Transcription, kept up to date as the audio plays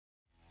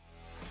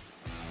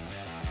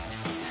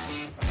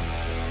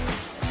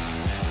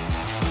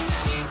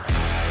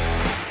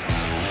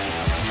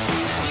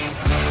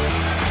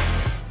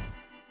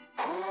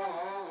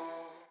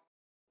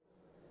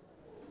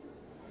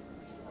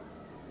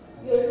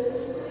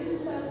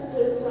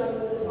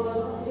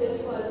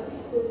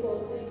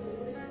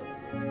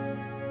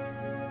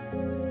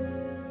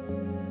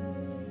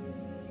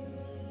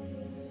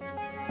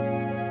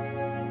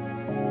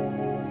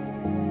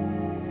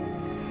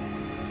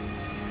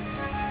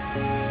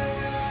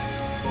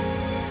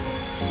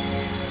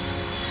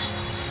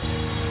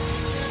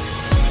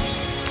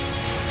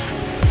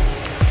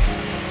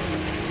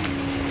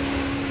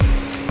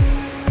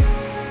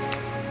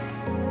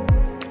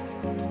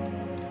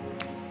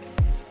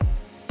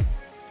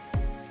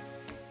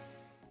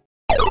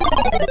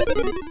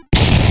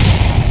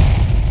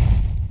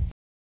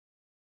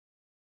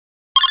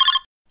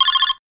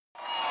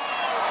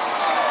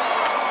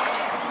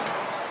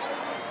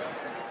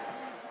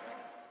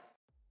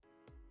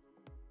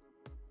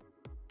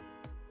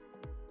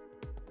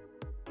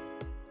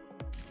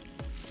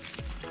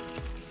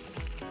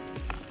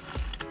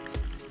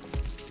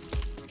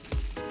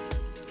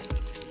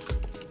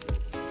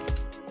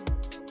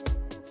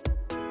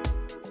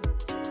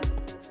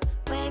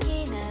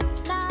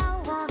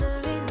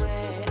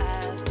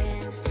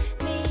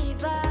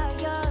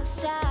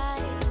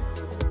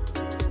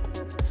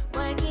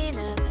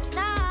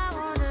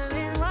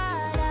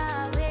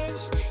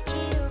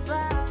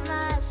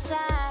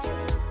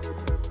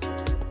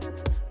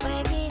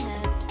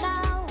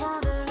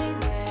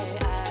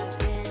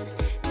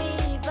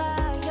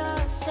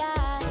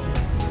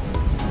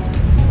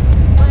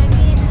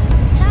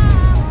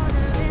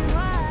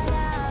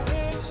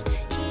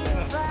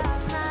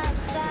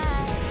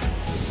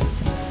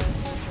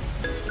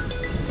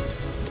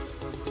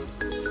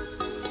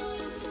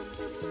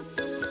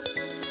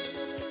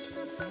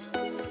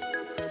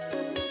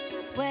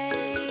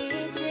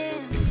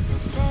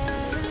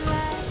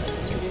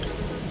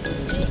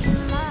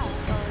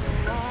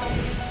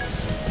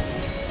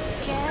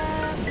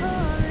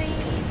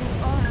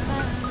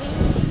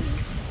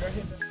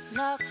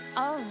Knocked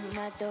on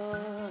my door.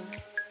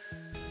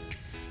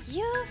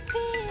 You've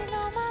been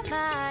on my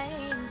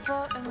mind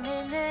for a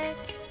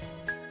minute,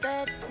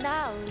 but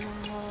now no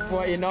more.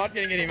 What, you're not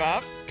gonna get him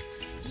up?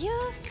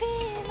 You've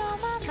been on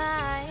my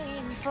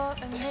mind for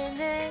a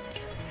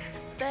minute,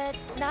 but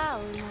now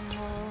no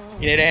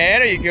more. You need a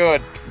hand or you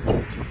good?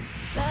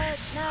 But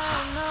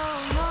now no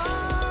more.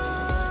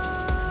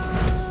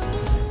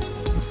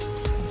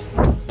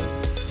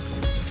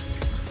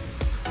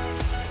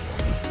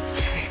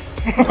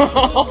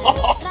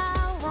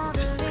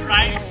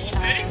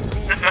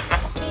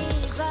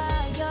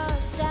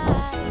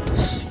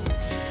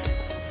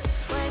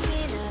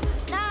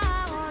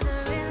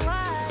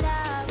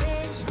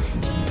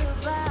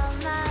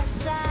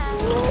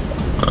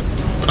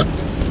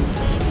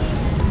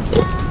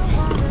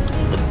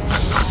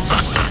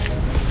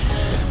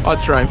 I'd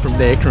throw him from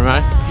there,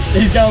 Cremo.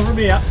 He's going from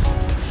here.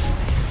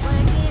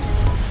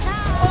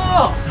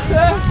 Oh,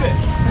 perfect!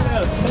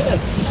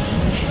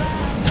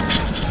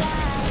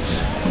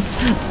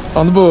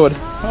 On the board.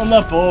 On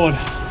the board.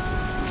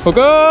 Hook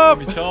up!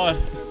 Be tired.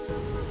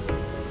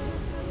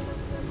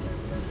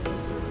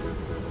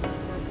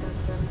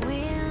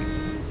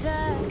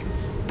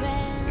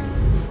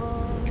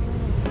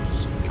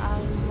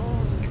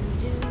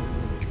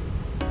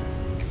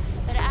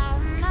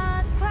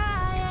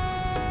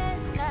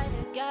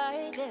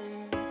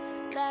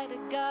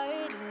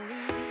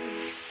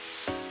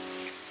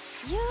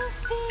 You've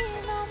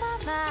been on my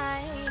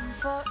mind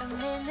for a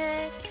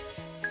minute,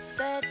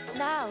 but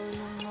now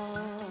no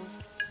more.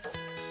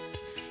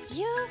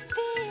 You've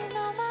been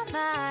on my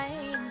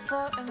mind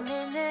for a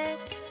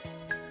minute,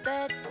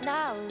 but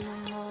now no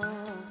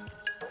more.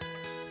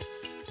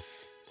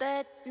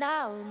 But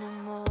now no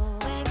more.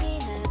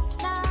 Waking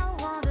up now,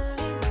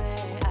 wondering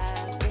where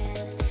I've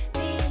been.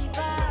 Be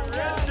by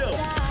your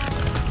side.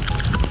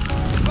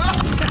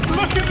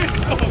 Look at this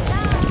dog!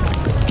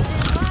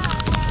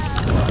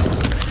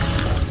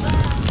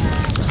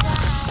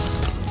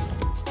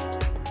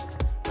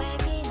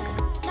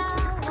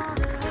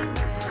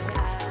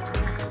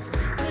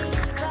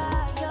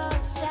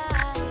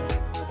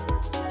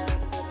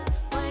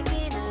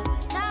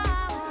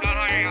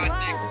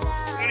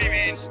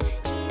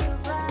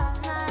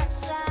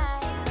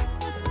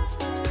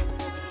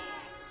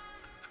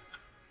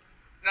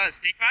 Is that a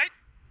stick bait?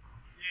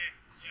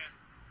 Yeah.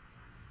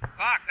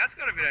 Fuck, that's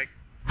got a bit of...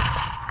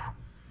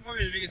 Might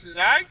be the biggest of the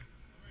day.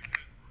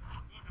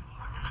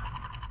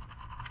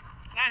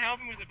 Don't help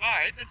him with the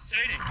bait, that's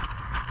cheating.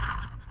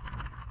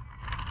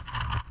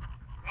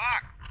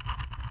 Fuck.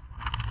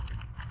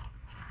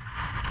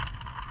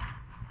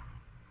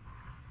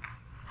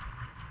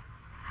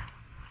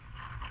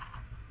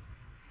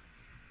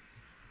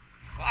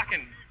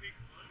 Fucking...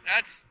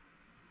 That's...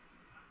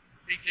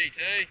 Big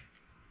GT.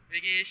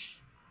 Big-ish.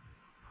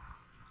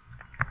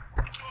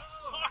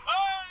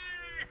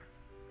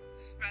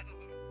 Spat a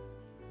little.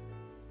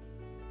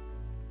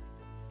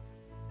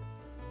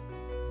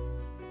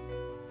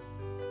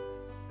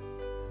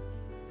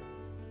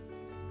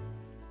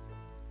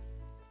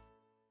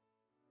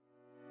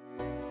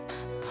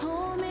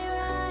 Pull me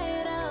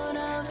right out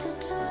of the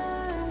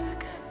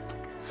dark.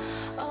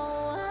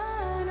 Oh,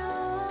 I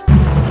know.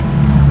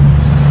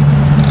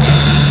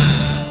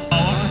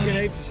 I'm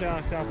gonna heaps of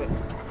sharks up it.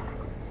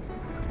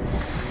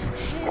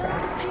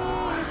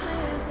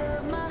 Pieces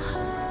of my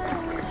heart.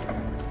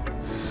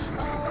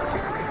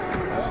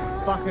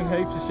 Fucking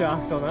heaps of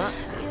sharks on that.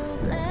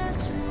 You've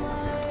left a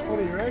mark. What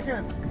do you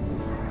reckon?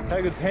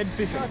 Take us head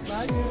fishing.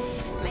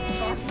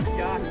 Myself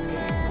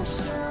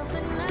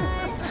at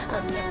night.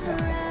 I'm never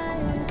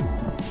right.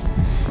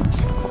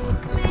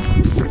 Take me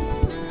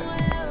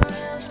somewhere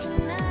else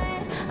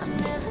tonight. I'm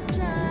never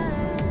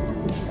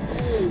done.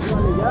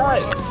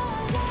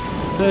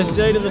 Go. First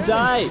G to the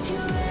day.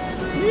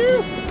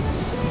 Woo.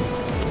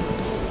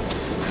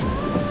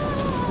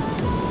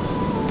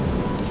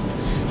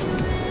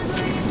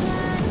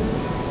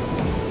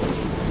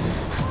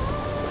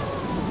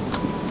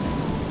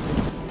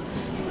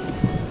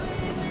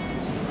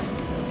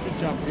 Should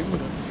jump in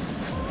with it.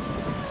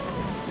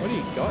 What do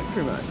you got,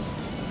 Crimo?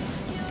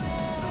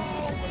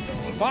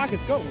 Fuck,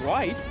 it's got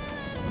weight.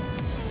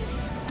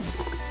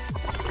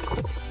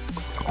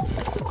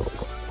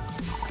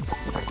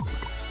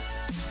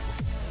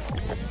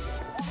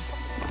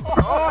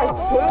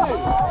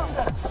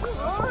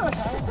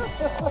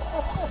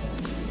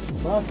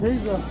 Fuck,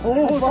 he's a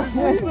horse.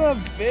 He's a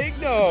big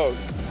dog.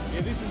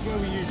 Yeah, this is where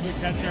we usually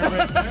catch our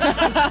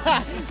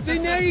red. See,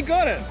 now you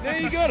got it. Now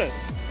you got it.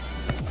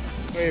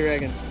 What do you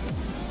reckon?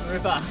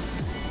 Ripper.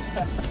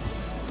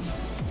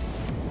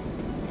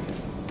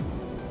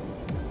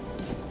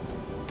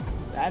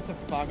 That's a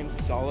fucking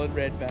solid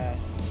red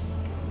bass.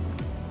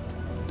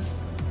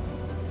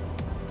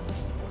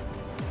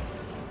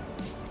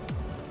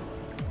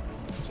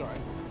 Sorry.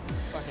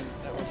 Fucking,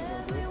 that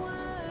wasn't real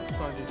good.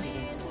 Trying to do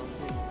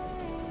something.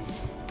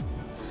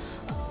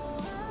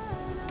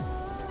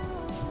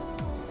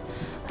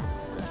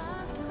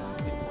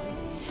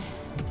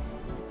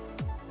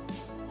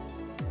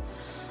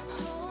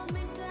 Hold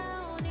me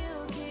down, you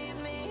keep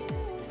me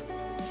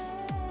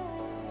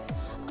safe.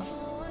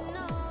 Oh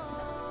no,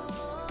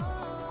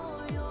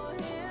 you're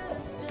here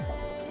to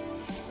stay.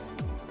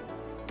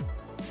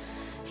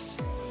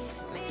 Save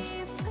me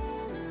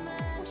from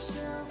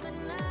myself at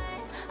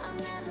night. I'm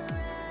never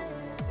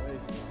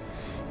right.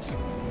 Take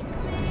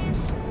me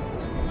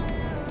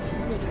somewhere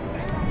else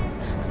tonight.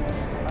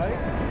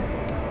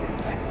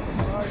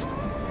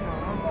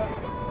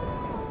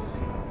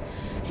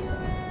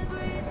 You're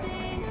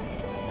everything I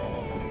see.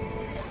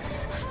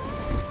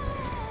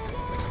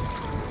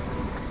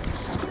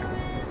 You're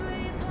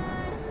every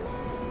part of me.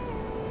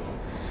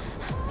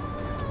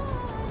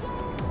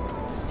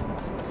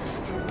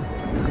 You're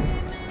every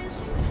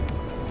missing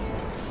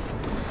piece.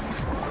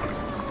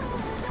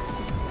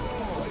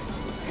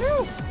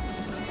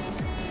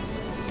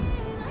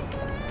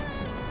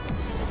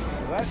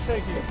 That's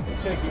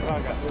cheeky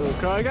bugger. Little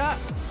Kroger.